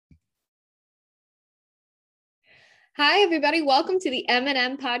Hi, everybody. Welcome to the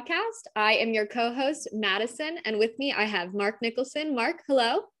M&M podcast. I am your co-host, Madison, and with me, I have Mark Nicholson. Mark,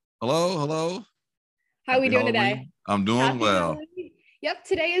 hello. Hello. How are we Happy doing Halloween. today? I'm doing Happy well. Halloween. Yep,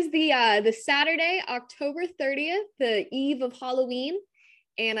 today is the Saturday, October 30th, the eve of Halloween,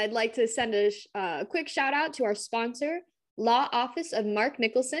 and I'd like to send a quick shout out to our sponsor, Law Office of Mark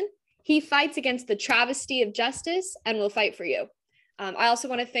Nicholson. He fights against the travesty of justice and will fight for you. I also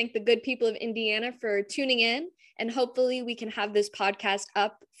want to thank the good people of Indiana for tuning in, and hopefully we can have this podcast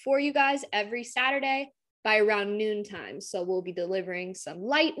up for you guys every Saturday by around noontime. So we'll be delivering some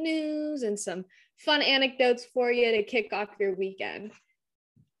light news and some fun anecdotes for you to kick off your weekend.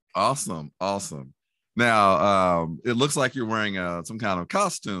 Awesome. Now, it looks like you're wearing some kind of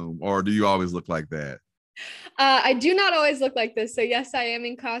costume, or do you always look like that? I do not always look like this. So yes, I am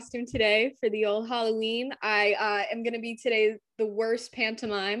in costume today for the old Halloween. I am going to be today the worst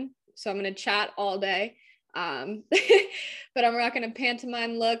pantomime. So I'm going to chat all day. But I'm rocking a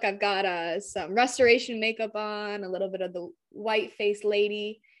pantomime look. I've got some restoration makeup on, a little bit of the white face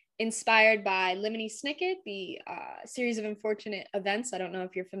lady, inspired by Lemony Snicket, the series of unfortunate events. I don't know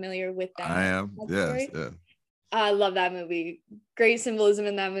if you're familiar with that. I am. Yes. Yeah. I love that movie. Great symbolism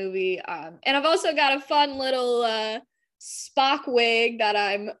in that movie. And I've also got a fun little Spock wig that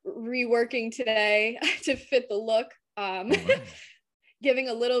I'm reworking today to fit the look. Giving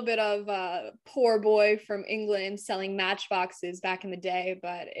a little bit of poor boy from England selling matchboxes back in the day,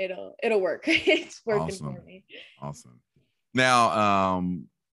 but it'll work. It's working for me. Awesome. Now,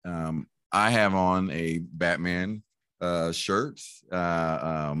 I have on a Batman shirt,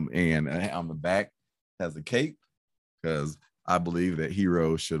 and on the back has a cape because I believe that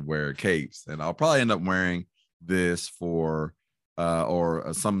heroes should wear capes, and I'll probably end up wearing this for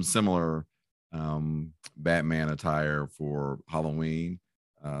or some similar Batman attire for Halloween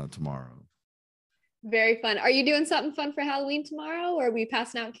tomorrow. Very fun. Are you doing something fun for Halloween tomorrow, or are we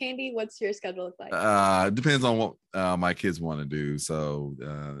passing out candy? What's your schedule look like? It depends on what my kids want to do. So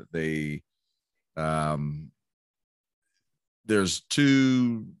there's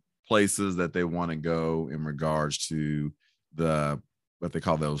two places that they want to go in regards to what they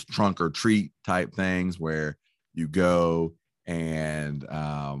call those trunk or treat type things, where you go and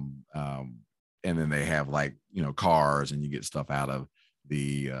then they have cars and you get stuff out of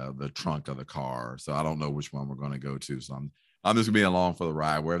the trunk of the car. So I don't know which one we're going to go to. So I'm just gonna be along for the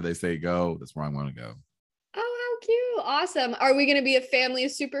ride. Wherever they say go, that's where I'm going to go. Oh, how cute. Awesome. Are we going to be a family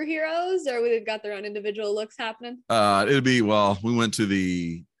of superheroes, or they've got their own individual looks happening? We went to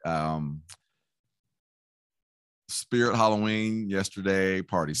the Spirit Halloween yesterday,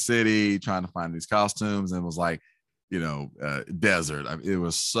 Party City, trying to find these costumes, and it was like, desert. It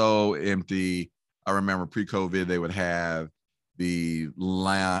was so empty. I remember pre-COVID, they would have the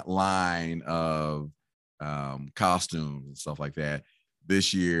line of costumes and stuff like that.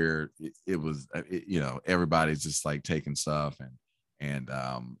 This year, it was, everybody's just like taking stuff, and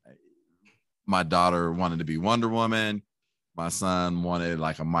my daughter wanted to be Wonder Woman. My son wanted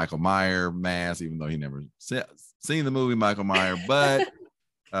like a Michael Myers mask, even though he never seen the movie Michael Myers, but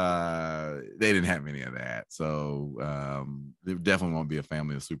they didn't have any of that. So there definitely won't be a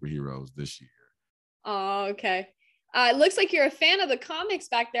family of superheroes this year. Oh, okay. It looks like you're a fan of the comics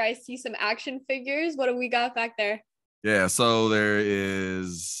back there. I see some action figures. What do we got back there? Yeah, so there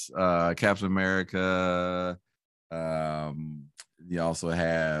is Captain America. You also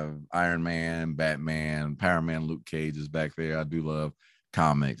have Iron Man, Batman, Power Man, Luke Cage is back there. I do love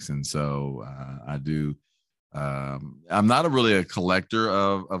comics, and so I do. I'm not really a collector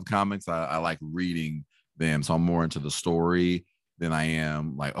of comics. I like reading them, so I'm more into the story than I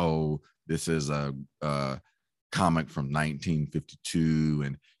am like, oh, this is a comic from 1952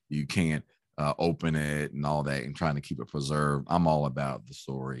 and you can't open it and all that, and trying to keep it preserved. I'm all about the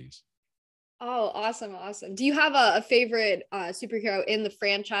stories. Oh, awesome. Do you have a favorite superhero in the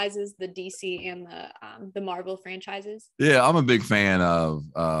franchises, the DC and the Marvel franchises? Yeah, I'm a big fan of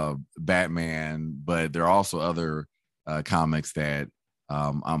Batman, but there are also other comics that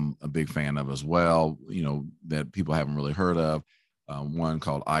I'm a big fan of as well, that people haven't really heard of. One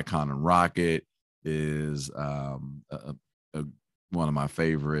called Icon and Rocket is one of my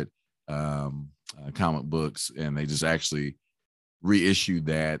favorite comic books, and they just actually reissued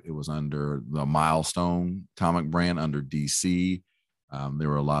that. It was under the Milestone comic brand under DC. There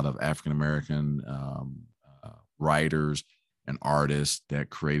were a lot of African-American writers and artists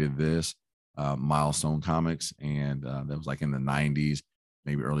that created this Milestone Comics, and that was like in the 90s,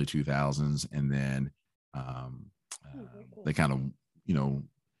 maybe early 2000s, and then they kind of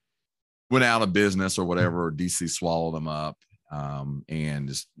went out of business or whatever. DC swallowed them up, and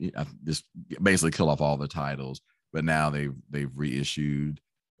just basically kill off all the titles. but now they've reissued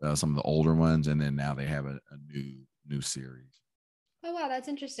some of the older ones, and then now they have a new series. Oh wow, that's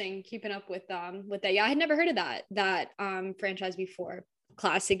interesting. Keeping up with that. Yeah, I had never heard of that franchise before.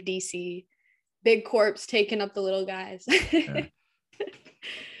 Classic DC, big corps taking up the little guys. Yeah.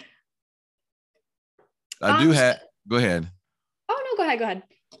 I do have. Go ahead. Oh no, go ahead.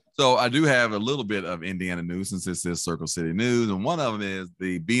 So I do have a little bit of Indiana news since this is Circle City News, and one of them is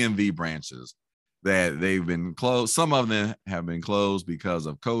the BMV branches that they've been closed. Some of them have been closed because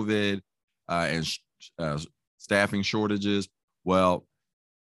of COVID and staffing shortages. Well,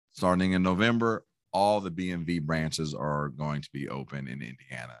 starting in November, all the BMV branches are going to be open in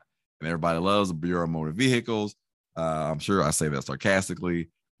Indiana, and everybody loves the Bureau of Motor Vehicles. I'm sure I say that sarcastically,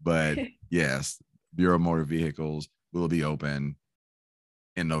 but yes, Bureau of Motor Vehicles will be open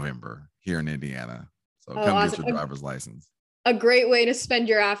in November here in Indiana. So come awesome. Get your driver's license. A great way to spend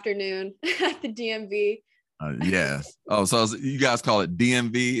your afternoon at the DMV. Yes. Oh, so you guys call it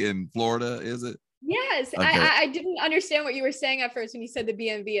DMV in Florida, is it? Yes. Okay. I didn't understand what you were saying at first when you said the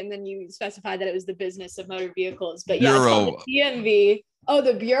BMV, and then you specified that it was the business of motor vehicles. But yeah, it's called the DMV. Oh,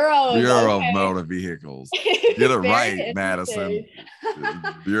 the Bureau of Motor Vehicles. Get it right, Madison.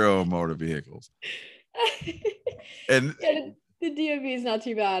 Bureau of Motor Vehicles. And yeah, the DMV is not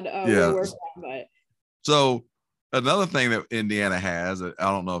too bad. Yeah. But so another thing that Indiana has, I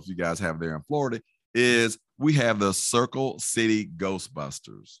don't know if you guys have there in Florida, is we have the Circle City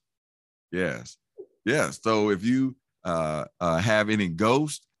Ghostbusters. Yes. So if you have any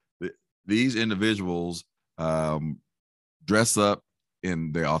ghosts, these individuals dress up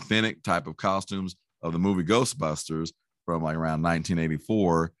in the authentic type of costumes of the movie Ghostbusters from like around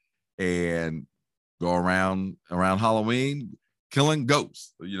 1984 and go around Halloween killing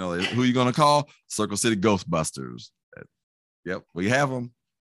ghosts. You know, who are you going to call? Circle City Ghostbusters. Yep, we have them.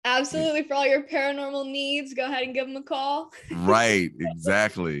 Absolutely. For all your paranormal needs, go ahead and give them a call. Right.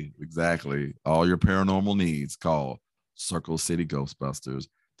 Exactly. All your paranormal needs, call Circle City Ghostbusters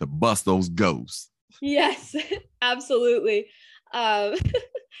to bust those ghosts. Yes, absolutely. So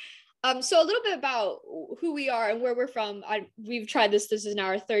a little bit about who we are and where we're from. We've tried this. This is now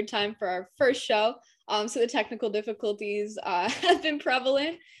our third time for our first show. So the technical difficulties have been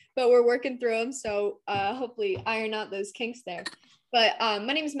prevalent, but we're working through them. So hopefully iron out those kinks there. But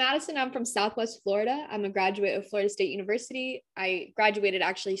my name is Madison. I'm from Southwest Florida. I'm a graduate of Florida State University. I graduated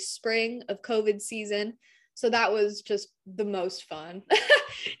actually spring of COVID season. So that was just the most fun.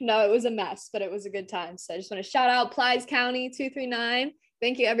 No, it was a mess, but it was a good time. So I just want to shout out Plies County 239.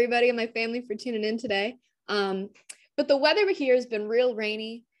 Thank you, everybody and my family, for tuning in today. But the weather here has been real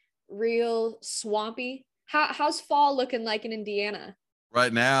rainy, real swampy. How's fall looking like in Indiana?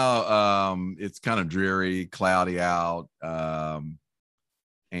 Right now, it's kind of dreary, cloudy out, and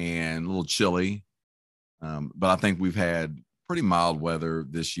a little chilly. But I think we've had pretty mild weather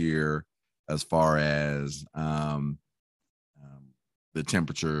this year as far as the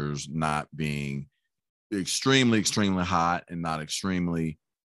temperatures not being extremely hot and not extremely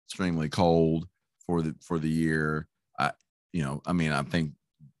cold for the year. I think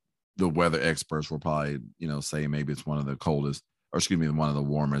the weather experts will probably, say maybe it's one of the coldest, or one of the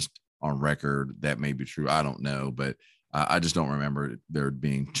warmest on record. That may be true. I don't know, but I just don't remember there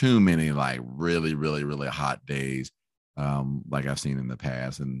being too many like really hot days like I've seen in the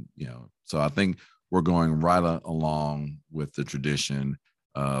past. And, so I think we're going right along with the tradition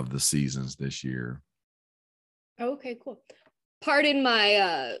of the seasons this year. Okay, cool. Pardon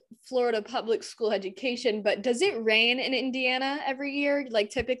my Florida public school education, but does it rain in Indiana every year? Like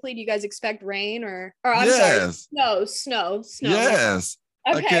typically, do you guys expect rain or I'm yes. sorry, snow? Yes.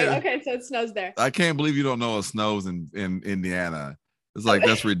 Okay, so it snows there. I can't believe you don't know it snows in Indiana. It's like,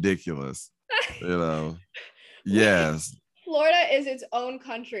 that's ridiculous. Yes. Florida is its own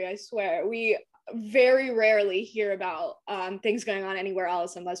country, I swear. We very rarely hear about things going on anywhere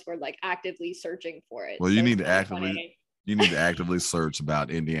else unless we're like actively searching for it. Well, you need to actively search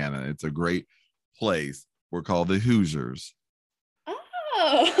about Indiana. It's a great place. We're called the Hoosiers. Oh.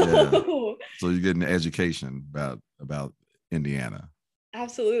 Yeah. So you get an education about Indiana.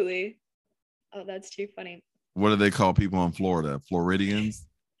 Absolutely. Oh, that's too funny. What do they call people in Florida? Floridians?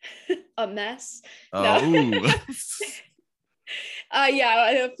 A mess. No.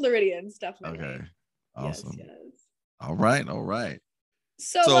 Yeah, Floridians, definitely. Okay. Awesome. Yes. All right.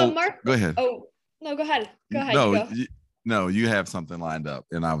 So Mark, go ahead. Oh, no, go ahead. No, you have something lined up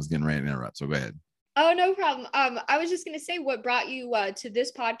and I was getting ready to interrupt. So go ahead. Oh, no problem. I was just going to say what brought you to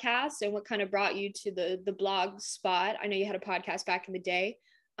this podcast and what kind of brought you to the blog spot. I know you had a podcast back in the day.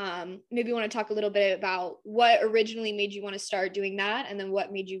 Maybe you want to talk a little bit about what originally made you want to start doing that and then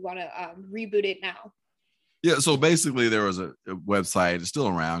what made you want to reboot it now. Yeah, so basically there was a website, it's still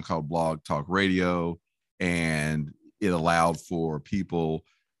around, called Blog Talk Radio, and it allowed for people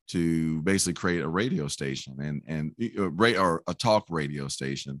to basically create a radio station or a talk radio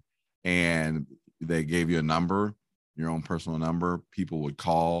station, and they gave you a number, your own personal number. People would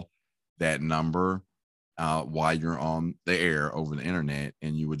call that number while you're on the air over the internet,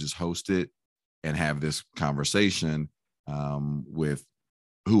 and you would just host it and have this conversation with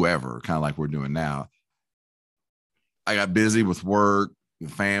whoever, kind of like we're doing now. I got busy with work, with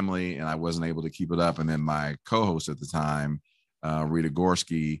family, and I wasn't able to keep it up. And then my co-host at the time, Rita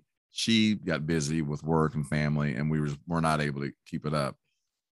Gorski, she got busy with work and family, and were not able to keep it up.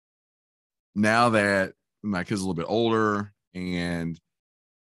 Now that my kid's a little bit older and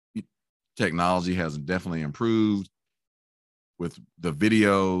technology has definitely improved with the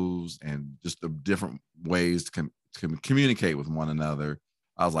videos and just the different ways to communicate with one another,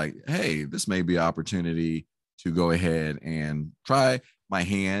 I was like, hey, this may be an opportunity to go ahead and try my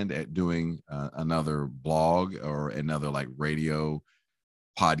hand at doing another blog or another like radio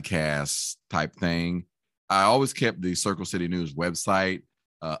podcast type thing. I always kept the Circle City News website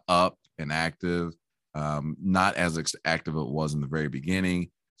up and active, not as active as it was in the very beginning.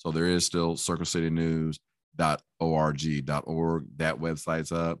 So there is still circlecitynews.org.org. That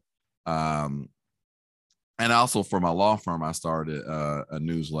website's up. And also for my law firm, I started a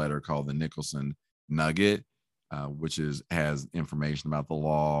newsletter called the Nicholson Nugget, which has information about the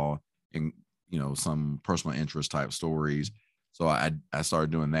law and some personal interest type stories. So I started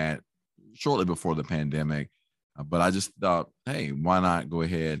doing that shortly before the pandemic, but I just thought, hey, why not go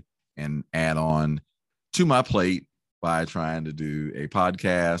ahead and add on to my plate by trying to do a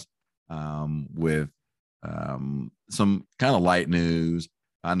podcast with some kind of light news.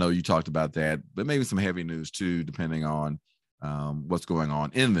 I know you talked about that, but maybe some heavy news too, depending on what's going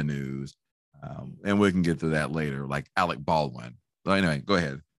on in the news. And we can get to that later, like Alec Baldwin. But anyway, go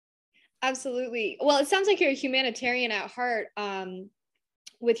ahead. Absolutely. Well, it sounds like you're a humanitarian at heart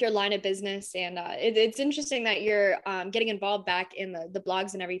with your line of business. And it's interesting that you're getting involved back in the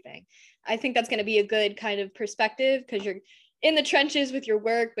blogs and everything. I think that's going to be a good kind of perspective because you're in the trenches with your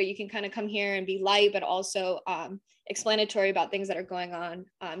work, but you can kind of come here and be light, but also explanatory about things that are going on,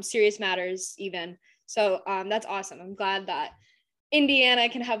 serious matters even. So that's awesome. I'm glad that Indiana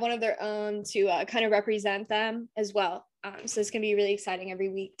can have one of their own to kind of represent them as well. So it's going to be really exciting every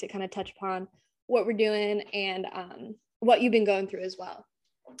week to kind of touch upon what we're doing and what you've been going through as well.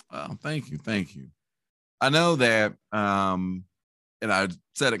 Oh, thank you. Thank you. I know that, and I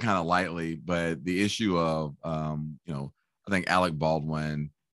said it kind of lightly, but the issue of, I think Alec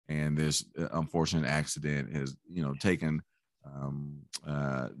Baldwin and this unfortunate accident has, taken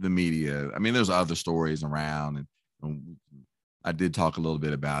the media. I mean, there's other stories around, and I did talk a little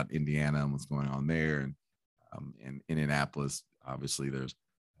bit about Indiana and what's going on there, and in Indianapolis, obviously there's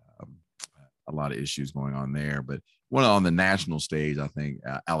a lot of issues going on there. But one on the national stage, I think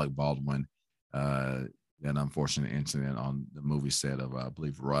Alec Baldwin, an unfortunate incident on the movie set of I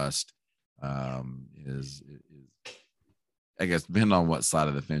believe Rust, is I guess depending on what side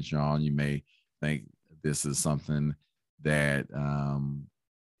of the fence you're on, you may think this is something that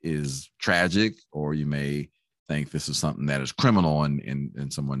is tragic, or you may think this is something that is criminal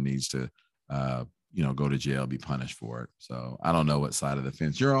and someone needs to go to jail, be punished for it. So I don't know what side of the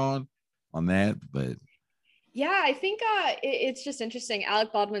fence you're on that, but yeah, I think it's just interesting.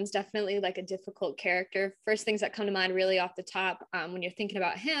 Alec Baldwin's definitely like a difficult character. First things that come to mind really off the top when you're thinking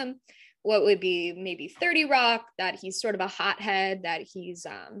about him, what would be maybe 30 Rock, that he's sort of a hothead, that he's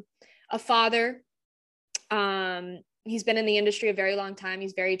a father. He's been in the industry a very long time.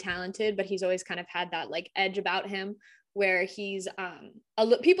 He's very talented, but he's always kind of had that like edge about him where he's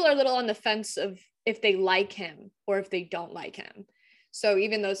people are a little on the fence of if they like him or if they don't like him. So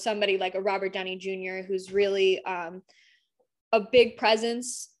even though somebody like a Robert Downey Jr., who's really a big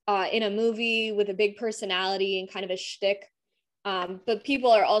presence in a movie with a big personality and kind of a shtick, but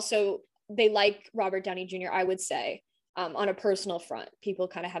people are also, they like Robert Downey Jr., I would say, on a personal front. People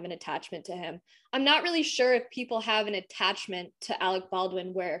kind of have an attachment to him. I'm not really sure if people have an attachment to Alec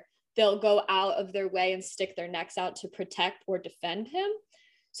Baldwin where they'll go out of their way and stick their necks out to protect or defend him.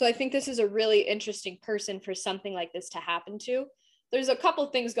 So I think this is a really interesting person for something like this to happen to. There's a couple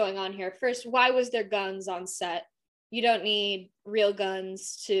things going on here. First, why was there guns on set? You don't need real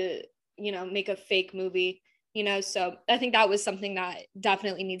guns to, make a fake movie, so I think that was something that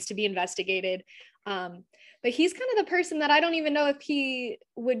definitely needs to be investigated. But he's kind of the person that I don't even know if he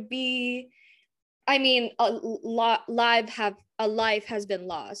would be. I mean, a life has been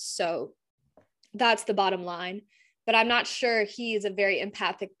lost. So that's the bottom line. but I'm not sure he is a very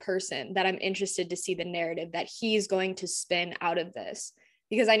empathic person that I'm interested to see the narrative that he's going to spin out of this.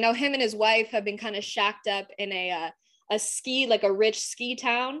 Because I know him and his wife have been kind of shacked up in a ski, like a rich ski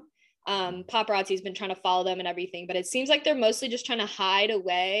town. Paparazzi's been trying to follow them and everything, but it seems like they're mostly just trying to hide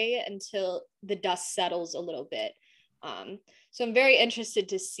away until the dust settles a little bit. So I'm very interested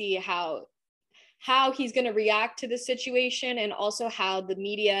to see how he's going to react to the situation, and also how the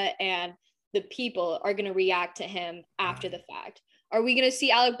media and the people are going to react to him after the fact. Are we going to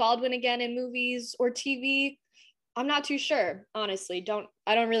see Alec Baldwin again in movies or TV? I'm not too sure, honestly.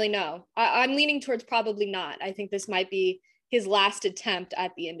 I don't really know. I'm leaning towards probably not. I think this might be his last attempt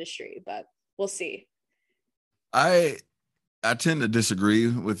at the industry, but we'll see. I tend to disagree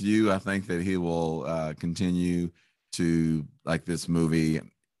with you. I think that he will continue to, like, this movie.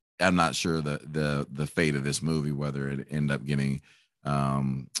 I'm not sure the fate of this movie, whether it end up getting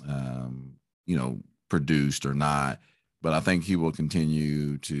produced or not. But I think he will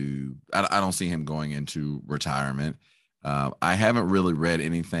continue to. I don't see him going into retirement. I haven't really read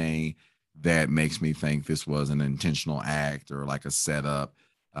anything that makes me think this was an intentional act or like a setup.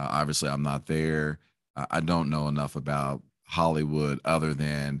 Obviously, I'm not there. I don't know enough about Hollywood other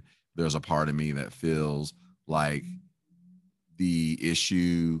than there's a part of me that feels like the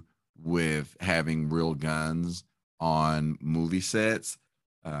issue with having real guns on movie sets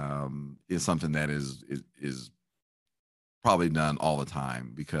is something that is probably done all the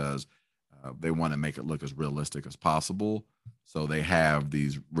time because they want to make it look as realistic as possible. So they have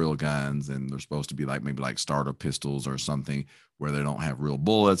these real guns, and they're supposed to be like maybe like starter pistols or something where they don't have real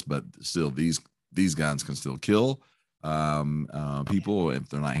bullets, but still these guns can still kill people if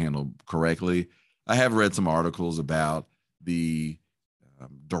they're not handled correctly. I have read some articles about the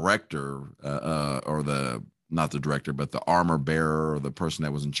director or the not the director, but the armor bearer or the person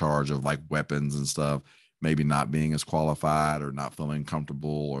that was in charge of like weapons and stuff, maybe not being as qualified or not feeling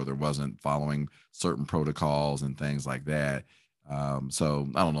comfortable, or there wasn't following certain protocols and things like that. So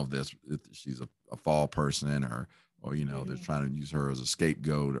I don't know if she's a fall person or they're trying to use her as a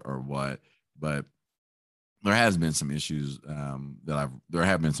scapegoat or what, but there has been some issues there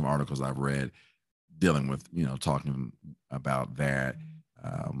have been some articles I've read dealing with, talking about that.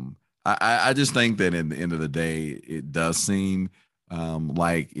 I just think that in the end of the day, it does seem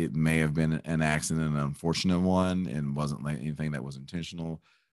like it may have been an accident, an unfortunate one, and wasn't like anything that was intentional.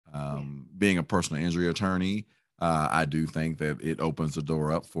 Being a personal injury attorney, I do think that it opens the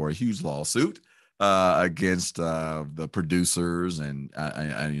door up for a huge lawsuit against the producers and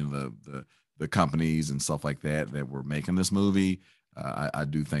the companies and stuff like that were making this movie. I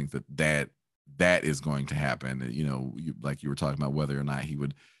do think that is going to happen. Like you were talking about whether or not he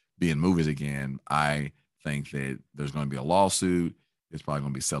would be in movies again. I think that there's going to be a lawsuit. It's probably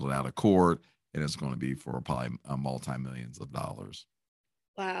going to be settled out of court, and it's going to be for probably multi-millions of dollars.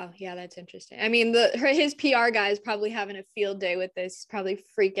 Wow. Yeah, that's interesting. I mean, his PR guy is probably having a field day with this. He's probably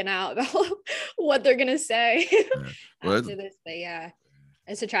freaking out about what they're going to say after this. But yeah,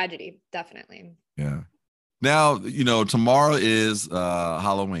 it's a tragedy, definitely. Yeah. Now, tomorrow is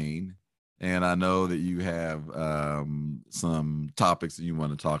Halloween. And I know that you have some topics that you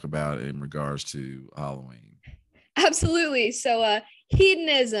want to talk about in regards to Halloween. Absolutely. So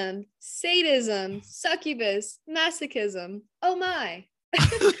hedonism, sadism, succubus, masochism. Oh my.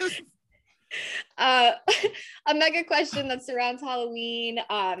 A mega question that surrounds Halloween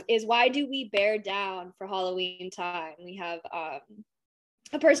is, why do we bear down for Halloween time? We have a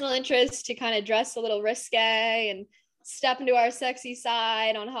personal interest to kind of dress a little risque and step into our sexy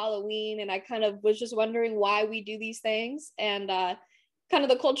side on Halloween. And I kind of was just wondering why we do these things and kind of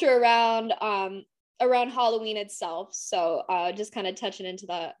the culture around Halloween itself. So just kind of touching into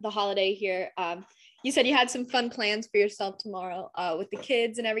the holiday here. You said you had some fun plans for yourself tomorrow with the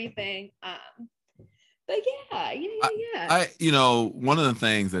kids and everything. But yeah. One of the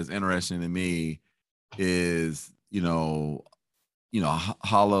things that's interesting to me is,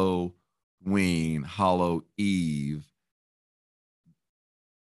 Halloween, Hallow Eve,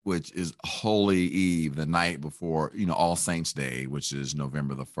 which is Holy Eve, the night before, All Saints Day, which is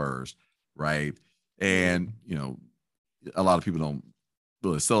November the 1st, right? And, a lot of people don't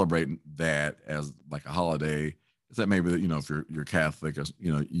really celebrate that as like a holiday. Except maybe, if you're Catholic,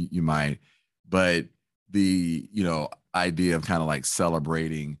 you might. But the, idea of kind of like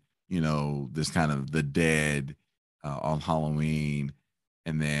celebrating, this kind of the dead on Halloween,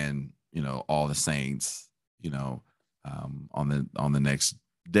 and then, all the saints, on the next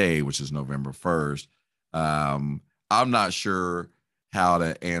day, which is November 1st. I'm not sure how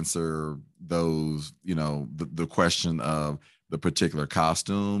to answer those, the question of the particular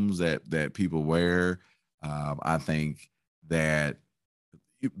costumes that people wear. I think that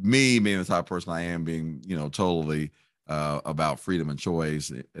me being the type of person I am, being totally about freedom and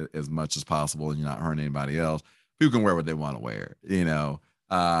choice as much as possible, and you're not hurting anybody else. People can wear what they want to wear,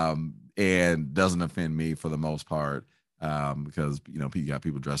 and doesn't offend me for the most part, because you got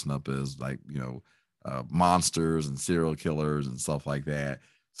people dressing up as like monsters and serial killers and stuff like that.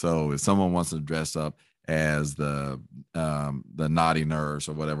 So if someone wants to dress up as the naughty nurse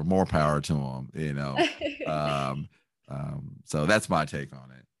or whatever, more power to them. So that's my take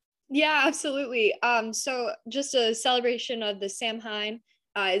on it. Yeah, absolutely. So just a celebration of the Samhain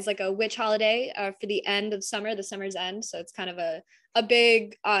is like a witch holiday for the end of summer, the summer's end. So it's kind of a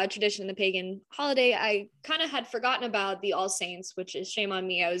big tradition in the pagan holiday. I kind of had forgotten about the All Saints, which is shame on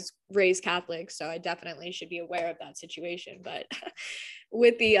me. I was raised Catholic, so I definitely should be aware of that situation. But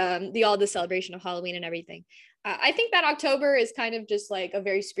with the all the celebration of Halloween and everything. I think that October is kind of just like a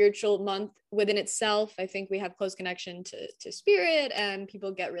very spiritual month within itself. I think we have close connection to spirit and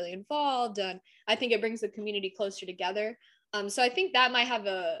people get really involved. And I think it brings the community closer together. So I think that might have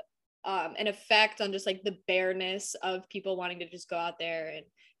an effect on just like the bareness of people wanting to just go out there and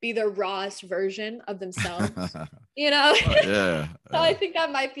be their rawest version of themselves, you know? Yeah. So I think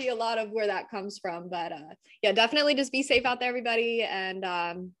that might be a lot of where that comes from. But yeah, definitely just be safe out there, everybody.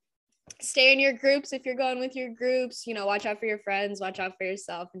 And stay in your groups if you're going with your groups, watch out for your friends, watch out for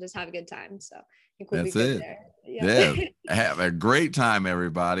yourself, and just have a good time. So I think we'll That's be good it. there. Yeah. Have a great time,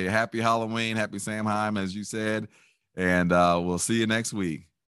 everybody. Happy Halloween. Happy Samhain, as you said. And we'll see you next week.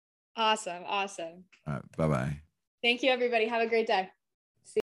 Awesome. All right, bye-bye. Thank you, everybody. Have a great day.